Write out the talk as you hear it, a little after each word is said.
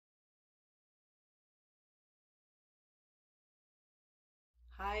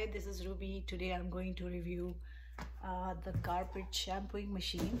Hi, this is Ruby. Today I'm going to review the carpet shampooing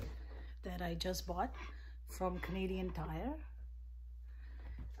machine that I just bought from Canadian Tire.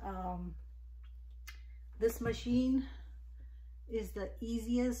 This machine is the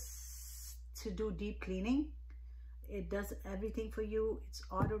easiest to do deep cleaning. It does everything for you. It's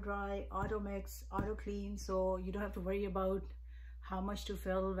auto dry, auto mix, auto clean, so you don't have to worry about how much to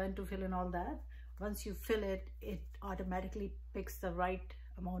fill, when to fill and all that. Once you fill it, it automatically picks the right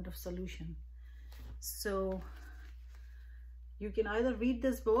amount of solution. So you can either read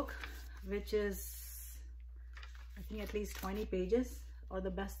this book, which is I think at least 20 pages, or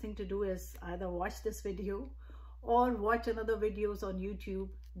the best thing to do is either watch this video or watch another videos on YouTube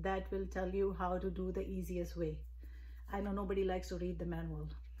that will tell you how to do the easiest way. I know nobody likes to read the manual.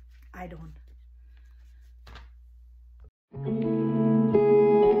 I don't.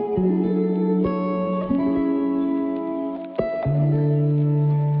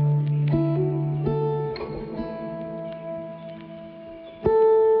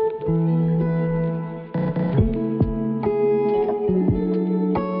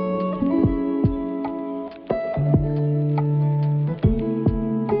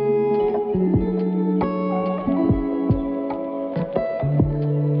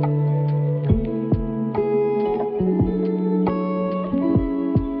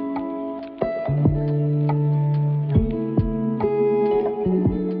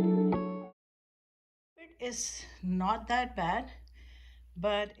 Is not that bad,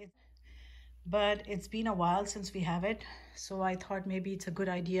 but it's been a while since we have it, so I thought maybe it's a good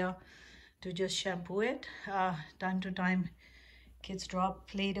idea to just shampoo it. Time to time kids drop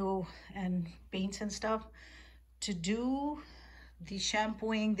Play-Doh and paints and stuff. To do the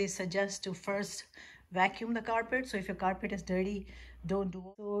shampooing, they suggest to first vacuum the carpet. So if your carpet is dirty, don't do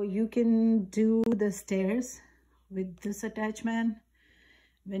it. So you can do the stairs with this attachment.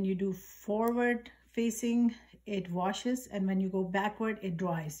 When you do forward facing, it washes, and when you go backward, it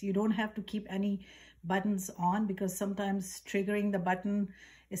dries. You don't have to keep any buttons on because sometimes triggering the button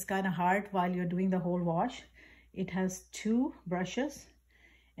is kind of hard while you're doing the whole wash. It has 2 brushes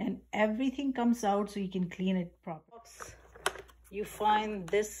and everything comes out so you can clean it properly. You find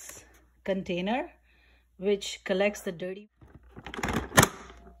this container which collects the dirty.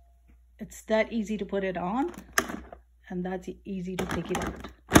 It's that easy to put it on, and that's easy to take it out.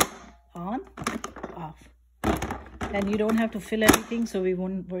 On, off. And you don't have to fill everything, so we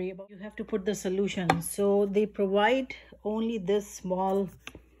won't worry about. You have to put the solution. So they provide only this small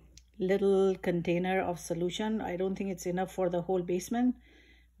little container of solution. I don't think it's enough for the whole basement,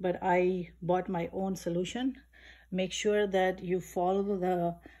 but I bought my own solution. Make sure that you follow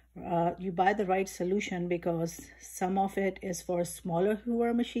the you buy the right solution, because some of it is for smaller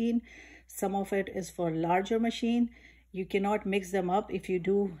Hoover machine, some of it is for larger machine. You cannot mix them up. If you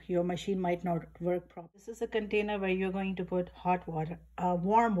do, your machine might not work properly. This is a container where you're going to put hot water,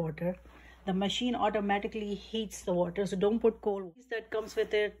 warm water. The machine automatically heats the water, so don't put cold water. That comes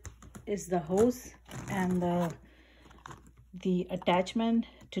with it is the hose and the attachment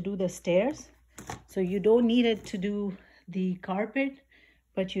to do the stairs. So you don't need it to do the carpet,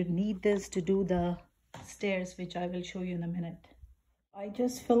 but you need this to do the stairs, which I will show you in a minute. I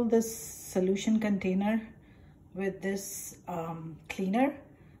just filled this solution container with this cleaner.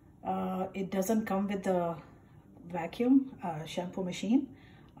 It doesn't come with the vacuum shampoo machine.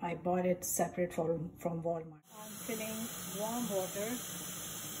 I bought it separate from Walmart. I'm filling warm water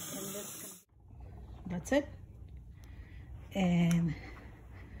in this. That's it. And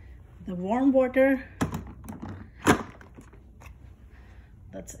the warm water,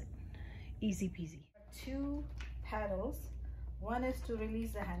 that's it. Easy peasy. 2 paddles. One is to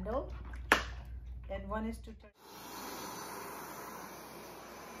release the handle, and one is to turn.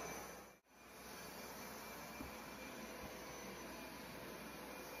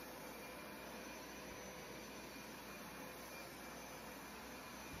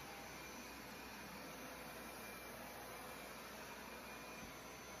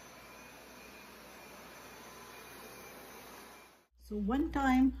 So one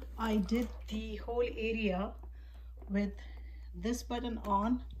time I did the whole area with this button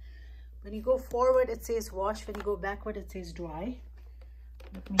on. When you go forward, it says wash. When you go backward, it says dry.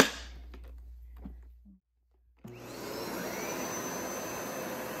 Let me.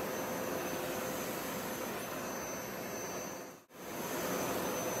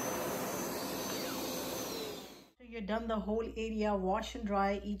 So you're done the whole area, wash and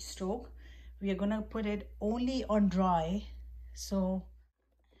dry each stroke. We are gonna put it only on dry. So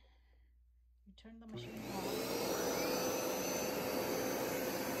you turn the machine on.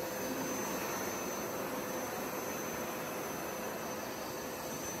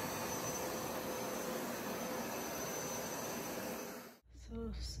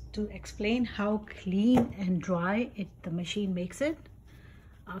 to explain how clean and dry the machine makes it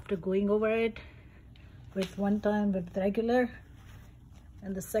after going over it with one time with regular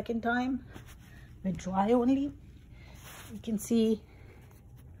and the second time with dry only. You can see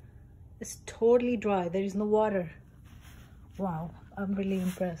it's totally dry. There is no water. Wow, I'm really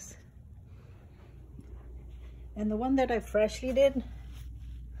impressed. And the one that I freshly did,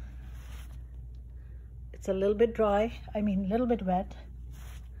 it's a little bit dry, a little bit wet,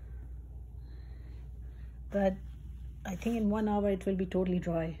 but I think in 1 hour it will be totally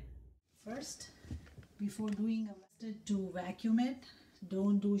dry. First, before doing to vacuum it,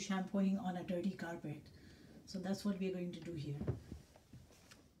 don't do shampooing on a dirty carpet. So that's what we're going to do here.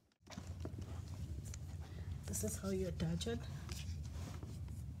 This is how you attach it.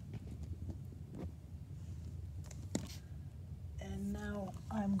 And now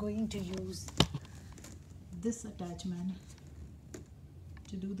I'm going to use this attachment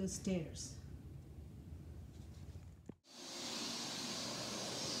to do the stairs.